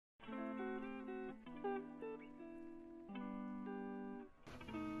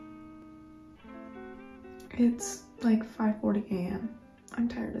It's like 5:40 a.m. I'm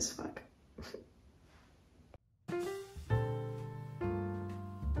tired as fuck.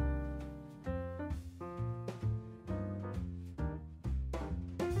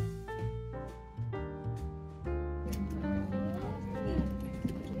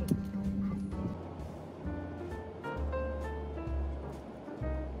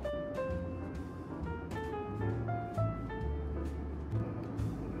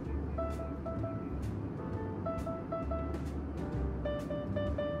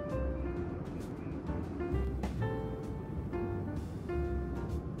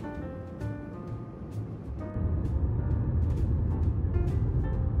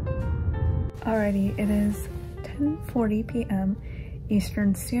 Alrighty, it is 10:40 p.m.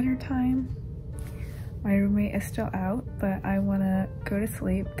 Eastern Standard Time. My roommate is still out, but I want to go to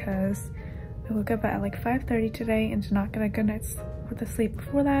sleep because I woke up at like 5:30 today and did not get a good night's worth of sleep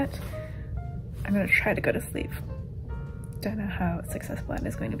before that. I'm going to try to go to sleep. Don't know how successful that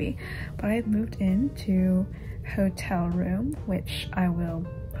is going to be, but I've moved into hotel room, which I will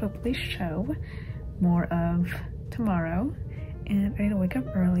hopefully show more of tomorrow. And I need to wake up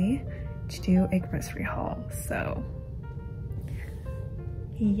early to do a grocery haul, so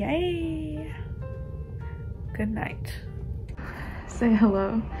yay! Good night. Say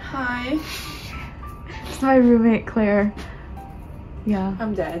hello. Hi. It's my roommate Claire. Yeah.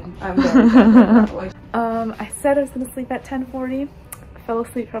 I'm dead. I'm dead. I said I was gonna sleep at 10:40. Fell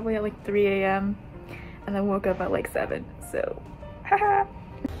asleep probably at like 3 a.m. and then woke up at like 7. So, haha.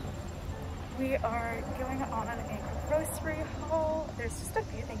 We are going on a grocery haul. There's just a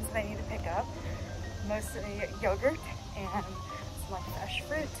few things that I need to pick up. Mostly yogurt and some like fresh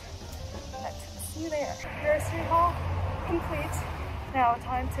fruit. But see you there. Grocery haul complete. Now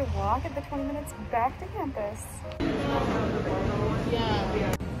time to walk at the 20 minutes back to campus.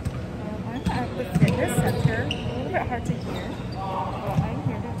 Yeah. I'm at the fitness center. A little bit hard to hear, but I'm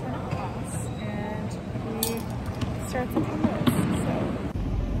here to attend class and we start in 10 minutes. So.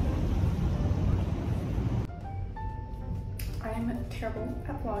 I'm terrible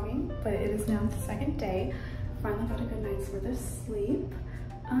at vlogging, but it is now the second day. Finally got a good night's worth of sleep.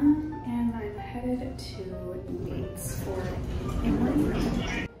 And I'm headed to Nate's for a morning run.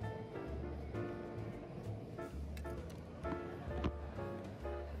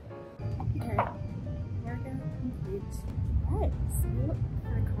 Okay, workout complete. Alright, so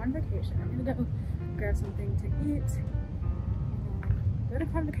for convocation, I'm gonna go grab something to eat and go to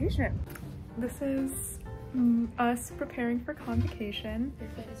convocation. This is us preparing for convocation.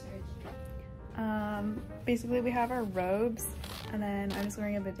 Basically we have our robes, and then I'm just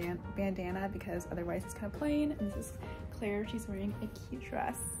wearing a bandana because otherwise it's kind of plain. And this is Claire, she's wearing a cute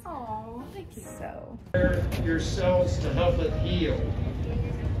dress. Oh, thank you. So yourselves to help it heal.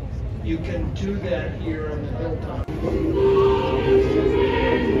 You can do that here on the hilltop.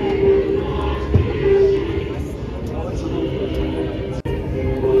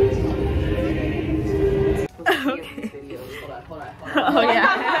 okay. Hold on. Oh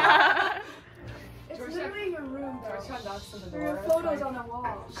yeah. It's literally your room, though. There are photos on the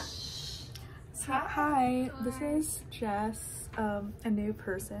wall. So hi, this is Jess, a new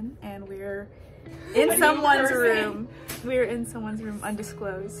person, and we're in someone's room. We're in someone's room,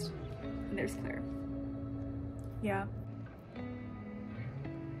 undisclosed. And there's Claire. Yeah.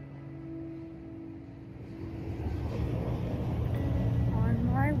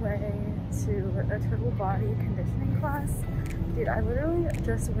 On my way to a total body conditioning class. Dude, I literally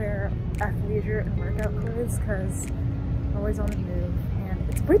just wear athleisure and workout clothes because I'm always on the move, and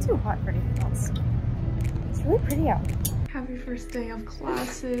it's way too hot for anything else. It's really pretty out. Happy first day of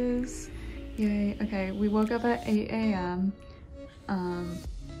classes. Yay. Okay, we woke up at 8 a.m.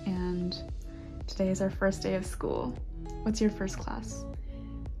 And today is our first day of school. What's your first class?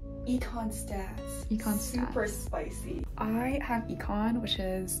 Econ stats. Econ stats. Super spicy. I have econ, which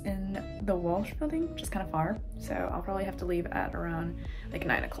is in the Walsh building, which is kind of far. So I'll probably have to leave at around like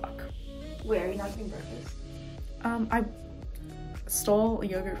 9 o'clock. Wait, are you not eating breakfast? I stole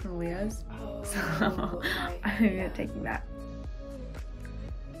yogurt from Leah's, so I'm taking that.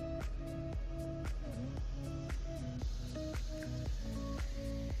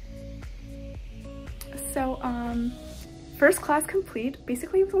 So, first class complete.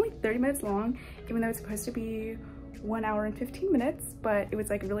 Basically, it was only 30 minutes long, even though it's supposed to be 1 hour and 15 minutes, but it was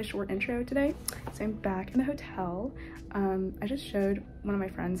like a really short intro today. So I'm back in the hotel. I just showed one of my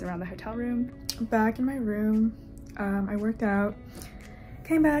friends around the hotel room. I'm back in my room. I worked out,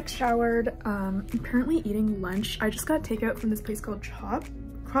 came back, showered. I'm currently eating lunch. I just got takeout from this place called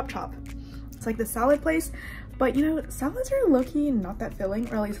Crop Chop. It's like the salad place, But you know, salads are low-key not that filling,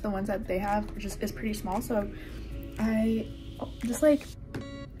 or at least the ones that they have is pretty small. So I just like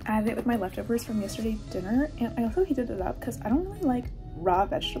added it with my leftovers from yesterday's dinner, and I also heated it up because I don't really like raw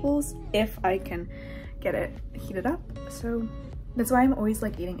vegetables if I can get it heated up. So that's why I'm always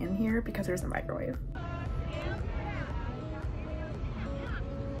like eating in here, because there's a microwave.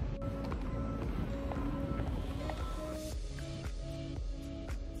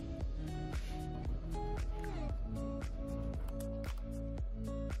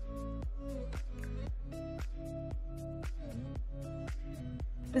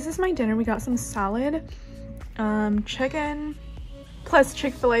 This is my dinner. We got some salad, chicken plus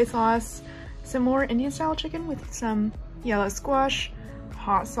Chick-fil-A sauce, some more Indian style chicken with some yellow squash,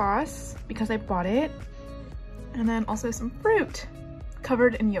 hot sauce because I bought it, and then also some fruit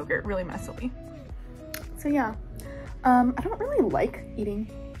covered in yogurt really messily. So yeah, I don't really like eating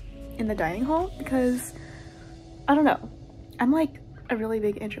in the dining hall because I don't know, I'm like a really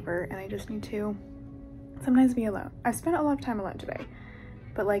big introvert and I just need to sometimes be alone. I spent a lot of time alone today,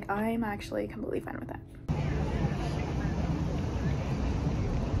 but like I'm actually completely fine with that.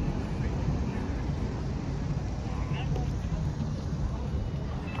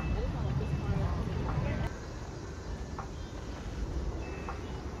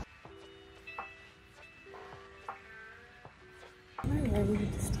 I'm ready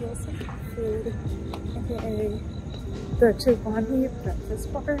to steal some food, aka the Chobani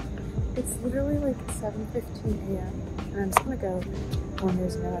breakfast bar. It's literally like 7:15 a.m. and I'm just gonna go when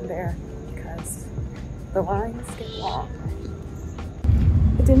there's no one there because the lines get long.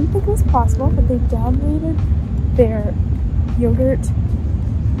 I didn't think it was possible, but they downgraded their yogurt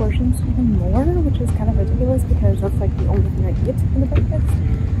portions even more, which is kind of ridiculous because that's like the only thing I eat in the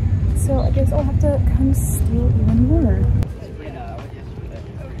breakfast. So I guess I'll have to come steal even more.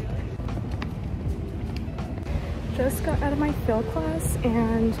 Just got out of my fill class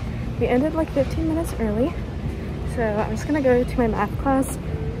and we ended like 15 minutes early. So I'm just gonna go to my math class,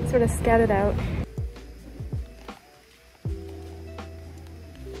 sort of scout it out.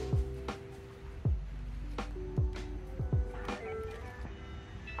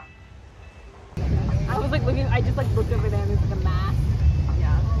 I was like looking, I just like looked over there and there's like a mask.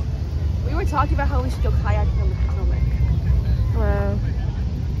 Yeah. We were talking about how we should go kayaking on the Potomac. Hello.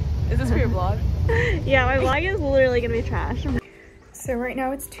 Is this for your vlog? Yeah, my vlog is literally gonna be trash. So right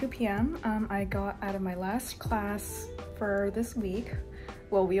now it's 2 p.m. I got out of my last class for this week.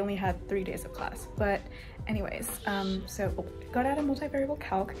 Well, we only had 3 days of class, but anyways, so got out of multivariable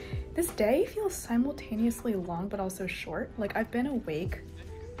calc. This day feels simultaneously long but also short. Like I've been awake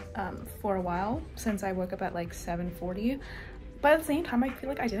for a while since I woke up at like 7:40, but at the same time I feel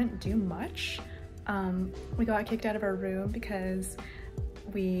like I didn't do much. We got kicked out of our room because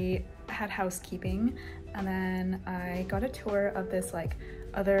we had housekeeping, and then I got a tour of this like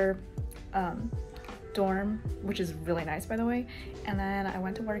other dorm, which is really nice by the way, and then I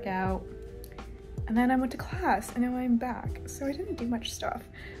went to work out, and then I went to class, and now I'm back. So I didn't do much stuff,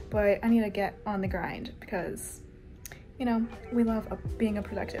 but I need to get on the grind because, you know, we love being a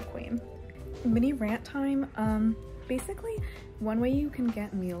productive queen. Mini rant time. Basically one way you can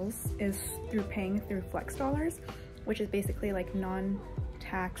get meals is through paying through Flex Dollars, which is basically like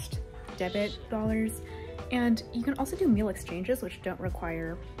non-taxed debit dollars, and you can also do meal exchanges, which don't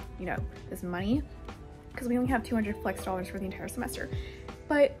require, you know, this money, because we only have 200 Flex Dollars for the entire semester.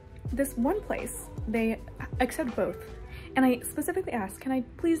 But this one place, they accept both, and I specifically asked, can I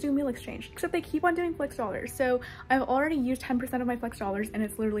please do meal exchange? Except they keep on doing Flex Dollars, so I've already used 10% of my Flex Dollars, and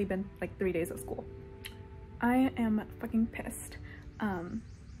it's literally been like 3 days of school. I am fucking pissed.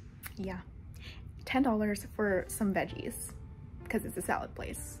 Yeah, $10 for some veggies because it's a salad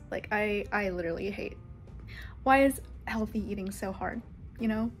place. Like I literally hate, why is healthy eating so hard, you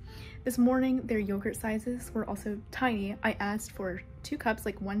know? This morning their yogurt sizes were also tiny. I asked for 2 cups,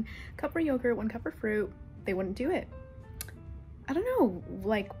 like 1 cup for yogurt, 1 cup for fruit. They wouldn't do it. I don't know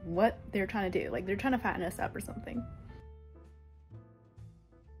like what they're trying to do. Like they're trying to fatten us up or something.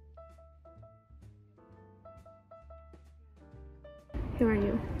 Who are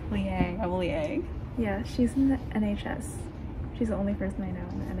you? Liang. I'm Liang. Yeah, she's in the NHS. She's the only person I know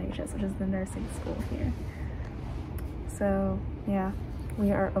in the NHS, which is the nursing school here. So yeah,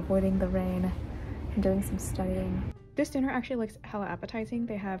 we are avoiding the rain and doing some studying. This dinner actually looks hella appetizing.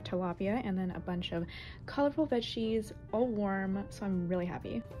 They have tilapia and then a bunch of colorful veggies, all warm, so I'm really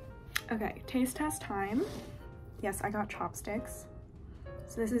happy. Okay, taste test time. Yes, I got chopsticks.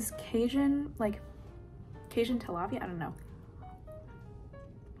 So this is Cajun, like Cajun tilapia, I don't know.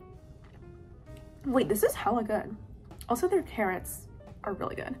 Wait, this is hella good. Also, their carrots are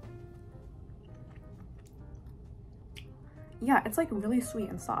really good. yeah, it's like really sweet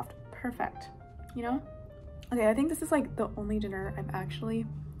and soft. Perfect, you know? Okay, I think this is like the only dinner I've actually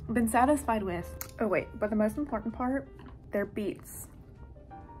been satisfied with. Oh wait, but the most important part, they're beets.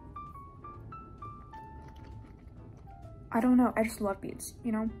 I don't know, I just love beets,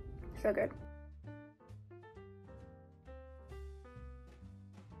 you know? So good.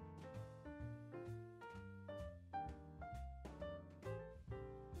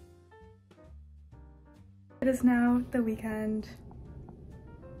 It is now the weekend.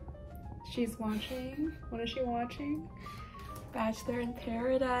 She's watching. What is she watching? Bachelor in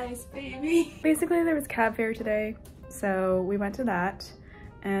Paradise, baby. Basically, there was cab fair today, so we went to that.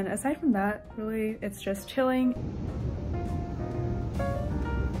 And aside from that, really, it's just chilling.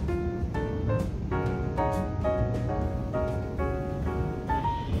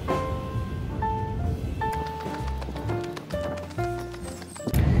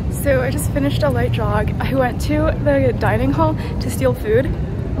 So I just finished a light jog. I went to the dining hall to steal food.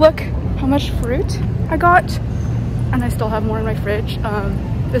 Look how much fruit I got, and I still have more in my fridge.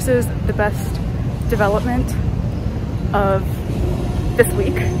 This is the best development of this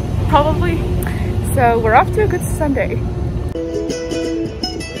week, probably. So we're off to a good Sunday.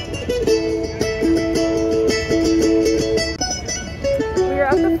 We're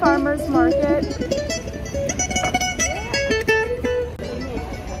at the farmer's market.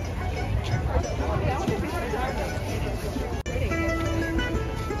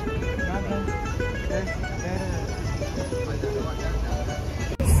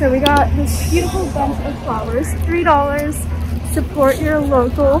 So we got this beautiful bunch of flowers, $3. Support your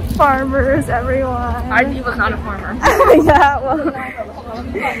local farmers, everyone. I was not a farmer. Yeah, well.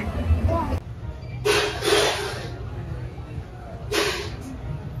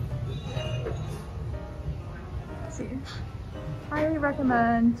 See, highly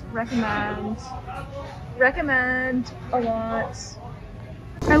recommend a lot.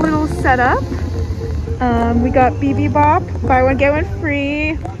 Our little setup. We got BB Bop, buy one get one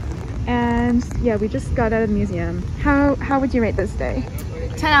free, and yeah, we just got out of the museum. How would you rate this day?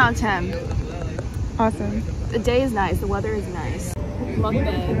 10 out of 10. Awesome. The day is nice, the weather is nice.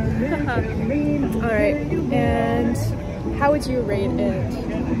 Mukbang. All right, and how would you rate it?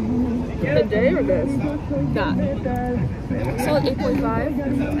 The day or this? That. Solid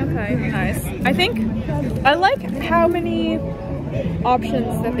 8.5. Okay, nice. I think I like how many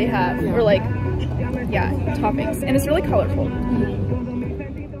options that they have, or like, yeah, toppings, and it's really colorful.